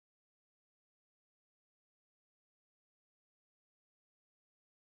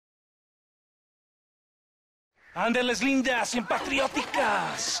Ándeles lindas y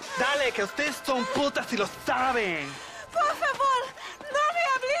patrióticas. Dale, que ustedes son putas y lo saben. Por favor, no me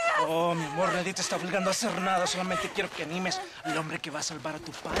obligas. Oh, mi amor, nadie te está obligando a hacer nada. Solamente quiero que animes al hombre que va a salvar a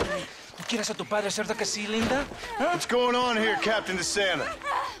tu padre. ¿Tú quieres a tu padre, cierto que sí, linda? ¿Ah? What's going on here, Captain DeSanta?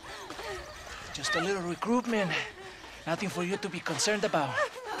 Just a little recruitment. Nothing for you to be concerned about.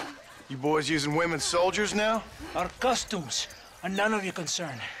 You boys using women soldiers now? Our costumes are none of your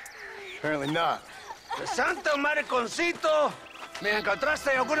concern. Apparently not. ¡Santo mariconcito! ¿Me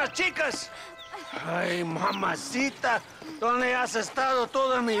encontraste algunas chicas? Ay, mamacita, ¿dónde has estado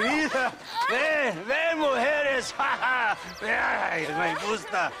toda mi vida? Ven, mujeres. Ay, me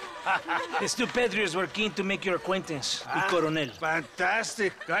gusta. These two patriots were keen to make your acquaintance, El Coronel.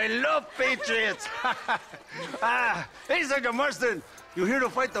 Fantastic. I love patriots. Hey, Sergeant Marston, you here to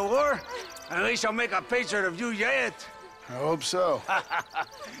fight the war? And we shall make a patriot of you yet. I hope so.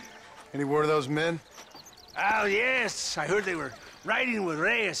 Any word of those men? Oh, yes. I heard they were riding with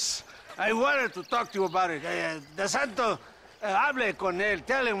Reyes. I wanted to talk to you about it. De Santo, hable con él.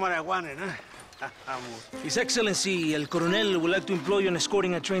 Tell him what I wanted, huh? His Excellency, El Coronel, would like to employ you in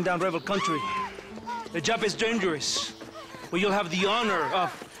escorting a train down rebel country. The job is dangerous, but you'll have the honor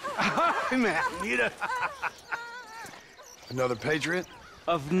of... Mira. Another patriot?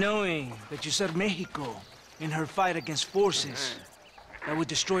 of knowing that you served Mexico in her fight against forces that would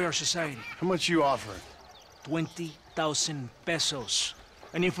destroy our society. How much you offering? 20,000 pesos.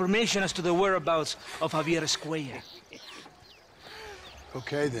 And information as to the whereabouts of Javier Escuella.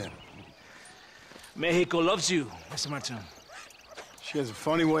 Okay, then. Mexico loves you, Mr. Martin. She has a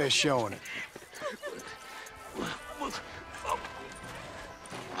funny way of showing it.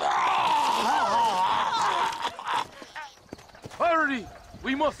 Hurry!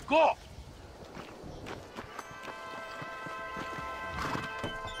 We must go!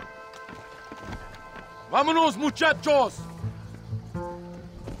 ¡Vámonos, muchachos!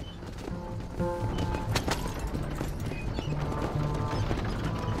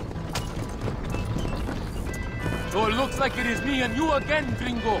 So it looks like it is me and you again,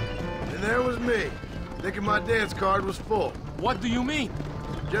 gringo. And there was me, thinking my dance card was full. What do you mean?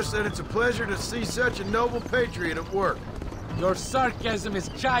 Just that it's a pleasure to see such a noble patriot at work. Your sarcasm is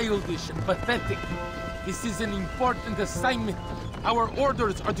childish and pathetic. This is an important assignment. Our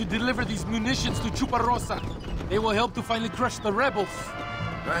orders are to deliver these munitions to Chuparosa. They will help to finally crush the rebels.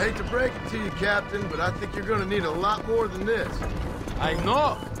 I hate to break it to you, Captain, but I think you're gonna need a lot more than this. I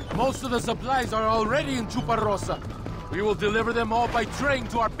know. Most of the supplies are already in Chuparosa. We will deliver them all by train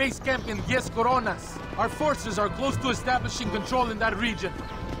to our base camp in Diez Coronas. Our forces are close to establishing control in that region.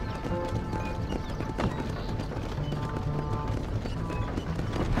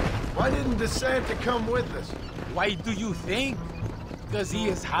 Why didn't DeSanta come with us? Why do you think? Because he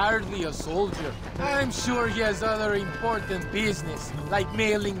is hardly a soldier. I'm sure he has other important business, like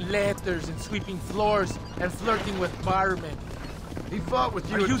mailing letters and sweeping floors and flirting with barmen. He fought with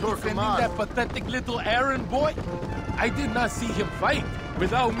you Are at you defending that Torquemada. pathetic little errand boy? I did not see him fight.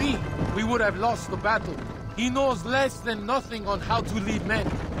 Without me, we would have lost the battle. He knows less than nothing on how to lead men.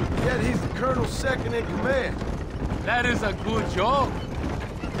 Yet he's the colonel's second in command. That is a good joke.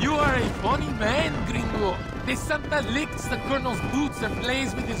 You are a funny man, gringo. De Santa licks the colonel's boots and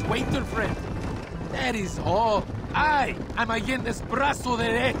plays with his waiter friend. That is all. I am Allende's brazo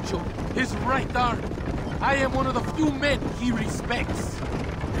derecho, his right arm. I am one of the few men he respects.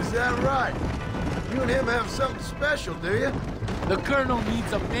 Is that right? You and him have something special, do you? The colonel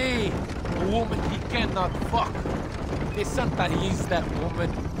needs a maid, a woman he cannot fuck. De Santa is that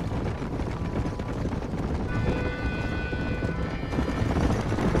woman.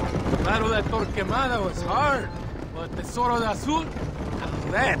 The battle at Torquemada was hard, but Tesoro de Azul,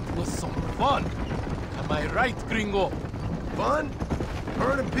 now that was some fun. Am I right, gringo? Fun?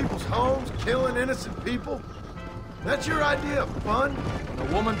 Burning people's homes, killing innocent people? That's your idea of fun? When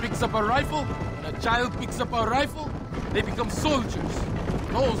a woman picks up a rifle, and a child picks up a rifle, they become soldiers.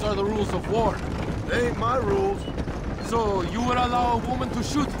 Those are the rules of war. They ain't my rules. So you would allow a woman to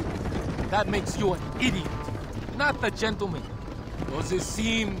shoot you? That makes you an idiot, not a gentleman. Does it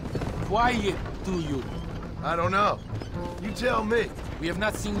seem quiet to you? I don't know. You tell me. We have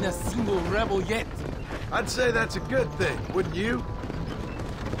not seen a single rebel yet. I'd say that's a good thing, wouldn't you?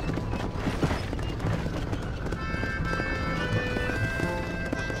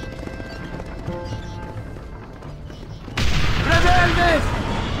 ¡Rebeldes!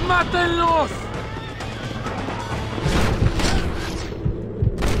 ¡Mátenlos!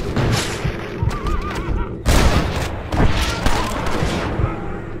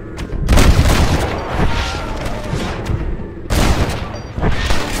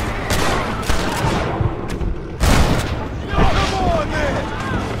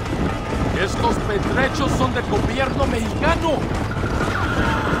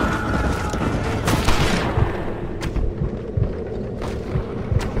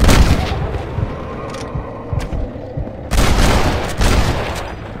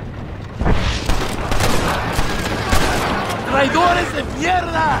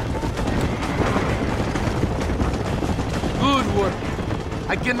 mierda! Good work.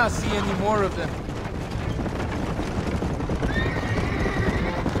 I cannot see any more of them.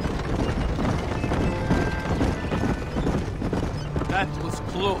 That was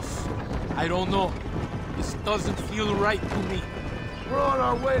close. I don't know. This doesn't feel right to me. We're on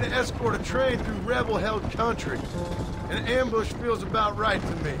our way to escort a train through rebel-held country. An ambush feels about right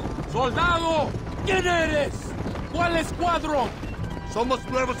to me. ¡Soldado! ¿Quién eres? ¿Cuál escuadrón? Somos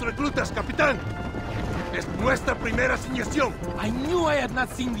nuevos reclutas, capitán. Es nuestra primera asignación. I knew I had not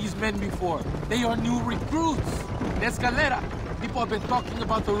seen these men before. They are new recruits. The Escalera. People have been talking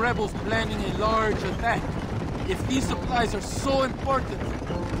about the rebels planning a large attack. If these supplies are so important,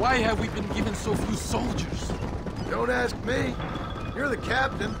 why have we been given so few soldiers? Don't ask me. You're the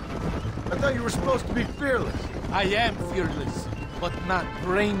captain. I thought you were supposed to be fearless. I am fearless, but not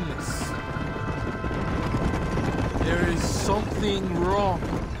brainless. There is something wrong.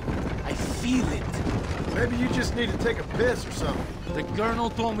 I feel it. Maybe you just need to take a piss or something. The colonel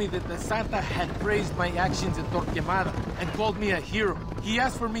told me that the Santa had praised my actions at Torquemada and called me a hero. He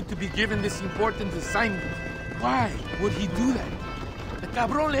asked for me to be given this important assignment. Why would he do that? The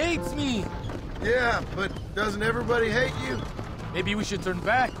cabron hates me! Yeah, but doesn't everybody hate you? Maybe we should turn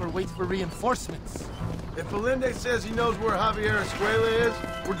back or wait for reinforcements. If Allende says he knows where Javier Escuela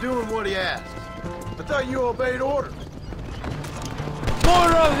is, we're doing what he asks. I thought you obeyed orders.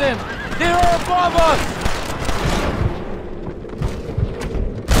 More of them! They are above us!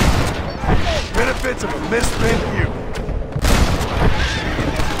 Benefits of a misspent youth.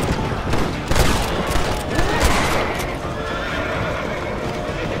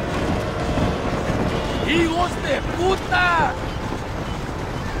 ¡Hijos de puta!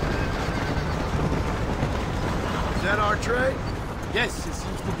 Is that our train? Yes, it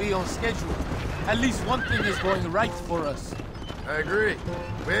seems to be on schedule. At least one thing is going right for us. I agree.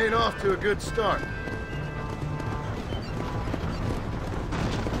 We ain't off to a good start.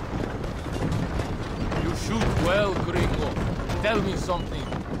 You shoot well, gringo. Tell me something.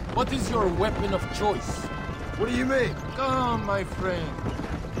 What is your weapon of choice? What do you mean? Come, my friend.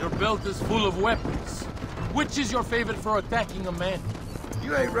 Your belt is full of weapons. Which is your favorite for attacking a man?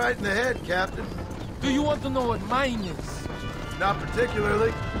 You ain't right in the head, Captain. Do you want to know what mine is? Not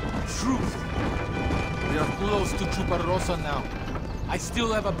particularly. Truth. We are close to Chuparrosa now. I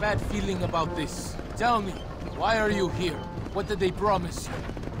still have a bad feeling about this. Tell me, why are you here? What did they promise you?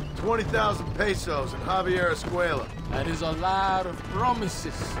 20,000 pesos in Javier Escuela. That is a lot of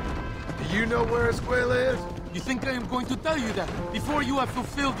promises. Do you know where Escuela is? You think I am going to tell you that before you have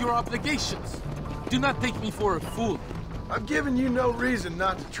fulfilled your obligations? Do not take me for a fool. I've given you no reason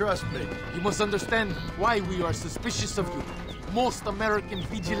not to trust me. You must understand why we are suspicious of you. Most American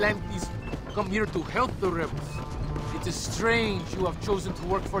vigilantes come here to help the rebels. It is strange you have chosen to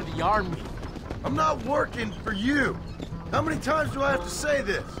work for the army. I'm not working for you. How many times do I have to say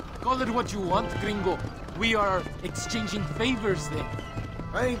this? Call it what you want, gringo. We are exchanging favors then.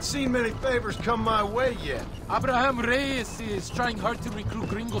 I ain't seen many favors come my way yet. Abraham Reyes is trying hard to recruit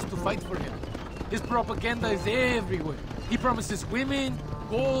gringos to fight for him. His propaganda is everywhere. He promises women,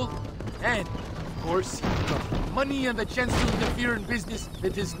 gold, and, of course, money and the chance to interfere in business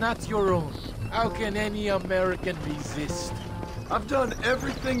that is not your own. How can any American resist? I've done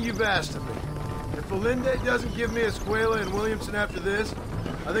everything you've asked of me. If Allende doesn't give me Escuela and Williamson after this,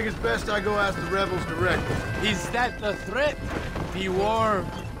 I think it's best I go ask the rebels directly. Is that the threat? Be warned.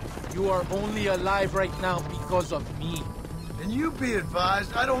 You are only alive right now because of me. And you be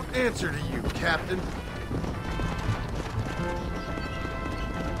advised, I don't answer to you, Captain.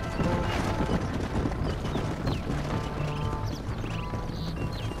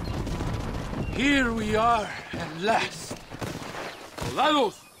 Here we are, at last.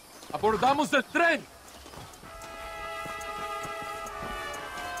 Soldados, abordamos el tren.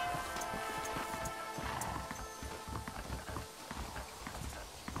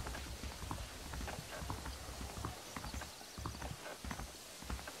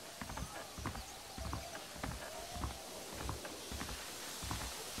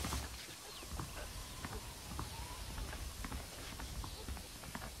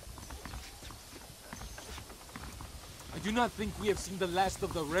 I do not think we have seen the last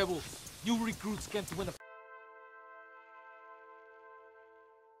of the rebels. New recruits can't win a...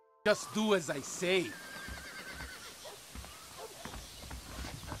 Just do as I say.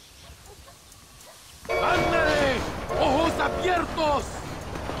 ¡Ándale! ¡Ojos abiertos!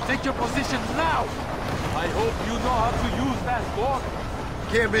 Take your position now! I hope you know how to use that gun.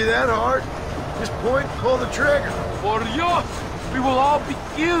 Can't be that hard. Just point and pull the trigger. Por Dios! We will all be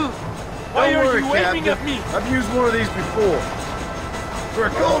killed! Why Don't are worry, you aiming Captain. at me? I've used one of these before. For a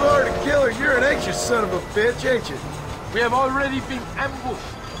cold-hearted killer, you're an anxious son of a bitch, ain't you? We have already been ambushed.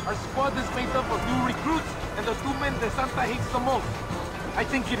 Our squad is made up of new recruits and the two men De Santa hates the most. I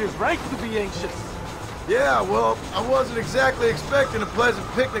think it is right to be anxious. Yeah, well, I wasn't exactly expecting a pleasant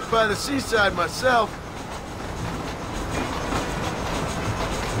picnic by the seaside myself.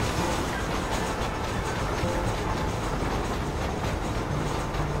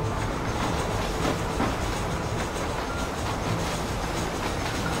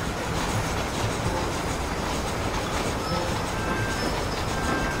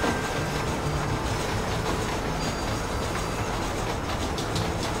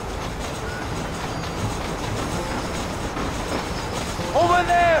 Over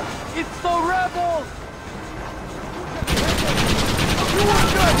there! It's the rebels!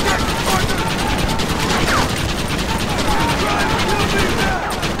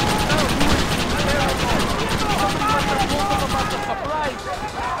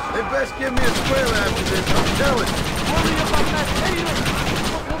 They best give me a square after this, I'm telling you. Worry about that later!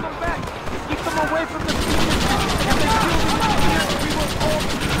 Don't hold them back! Keep them away from the station! If they kill them out here, we will all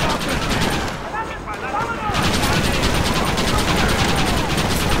be stopping!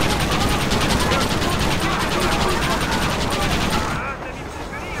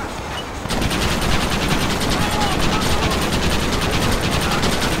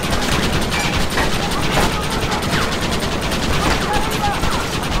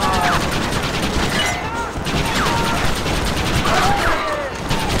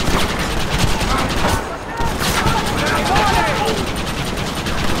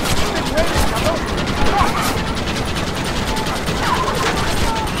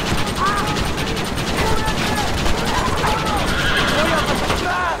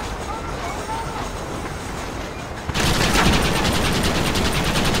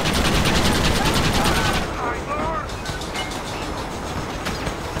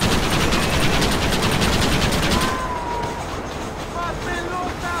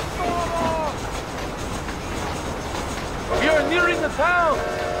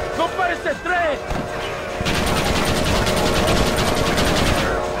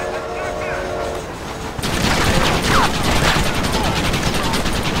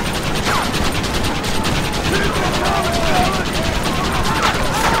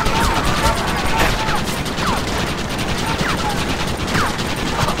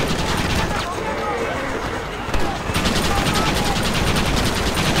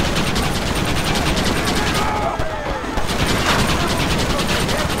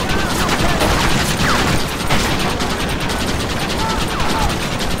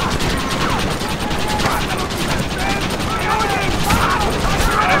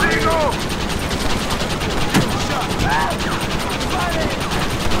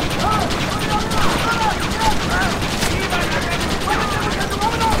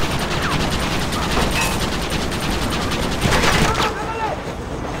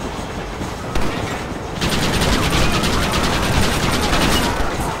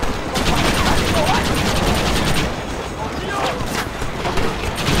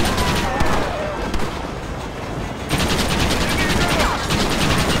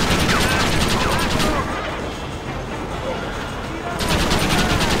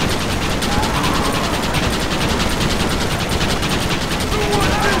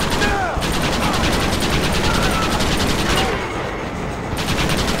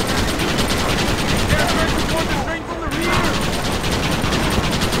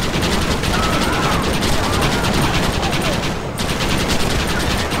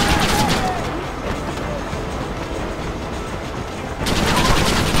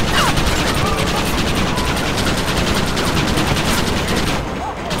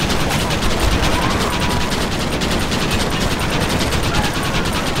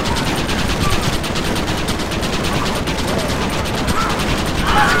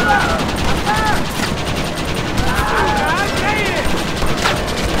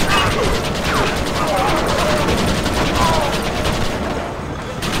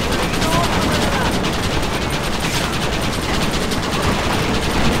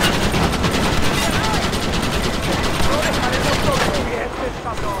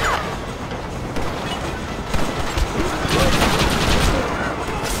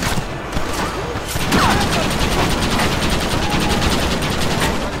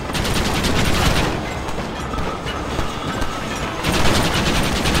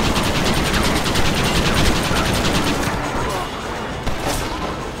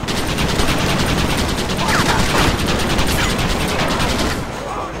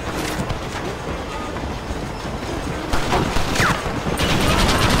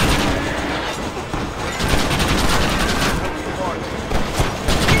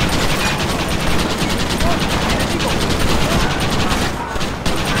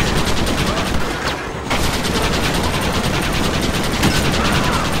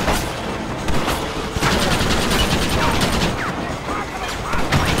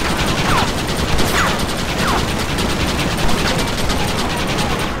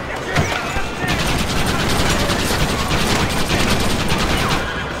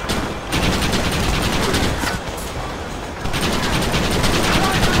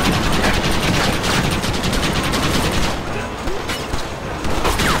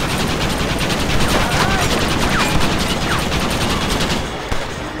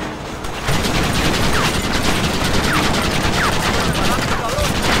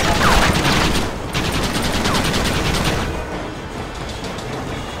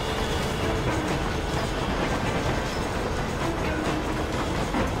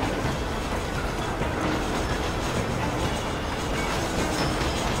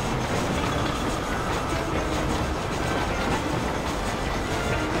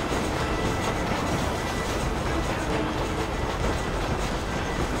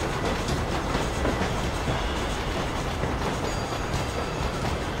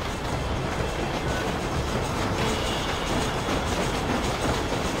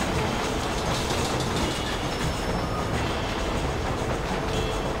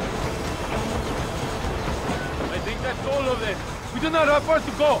 got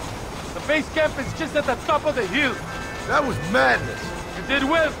far to go. The base camp is just at the top of the hill. That was madness. You did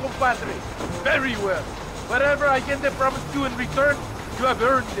well, compadre. Very well. Whatever Allende promised you in return, you have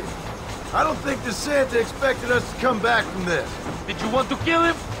earned it. I don't think the Santa expected us to come back from this. Did you want to kill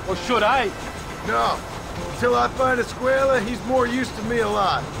him, or should I? No. Until I find Escuela, he's more used to me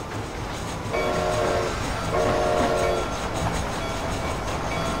alive.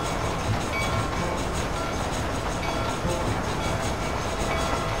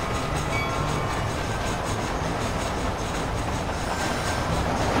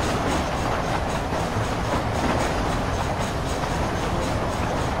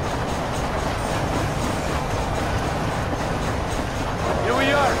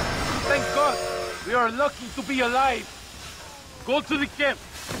 We are lucky to be alive. Go to the camp.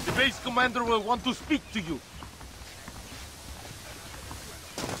 The base commander will want to speak to you.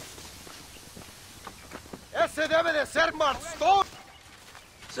 Ese debe de ser Marston.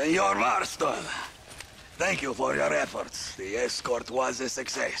 Senor Marston, thank you for your efforts. The escort was a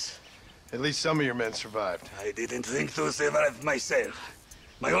success. At least some of your men survived. I didn't think to survive myself.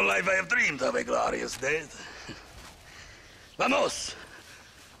 My whole life I have dreamed of a glorious death. Vamos!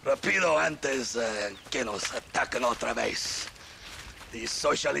 Rapido antes que nos ataquen otra vez. These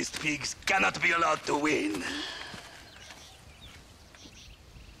socialist pigs cannot be allowed to win.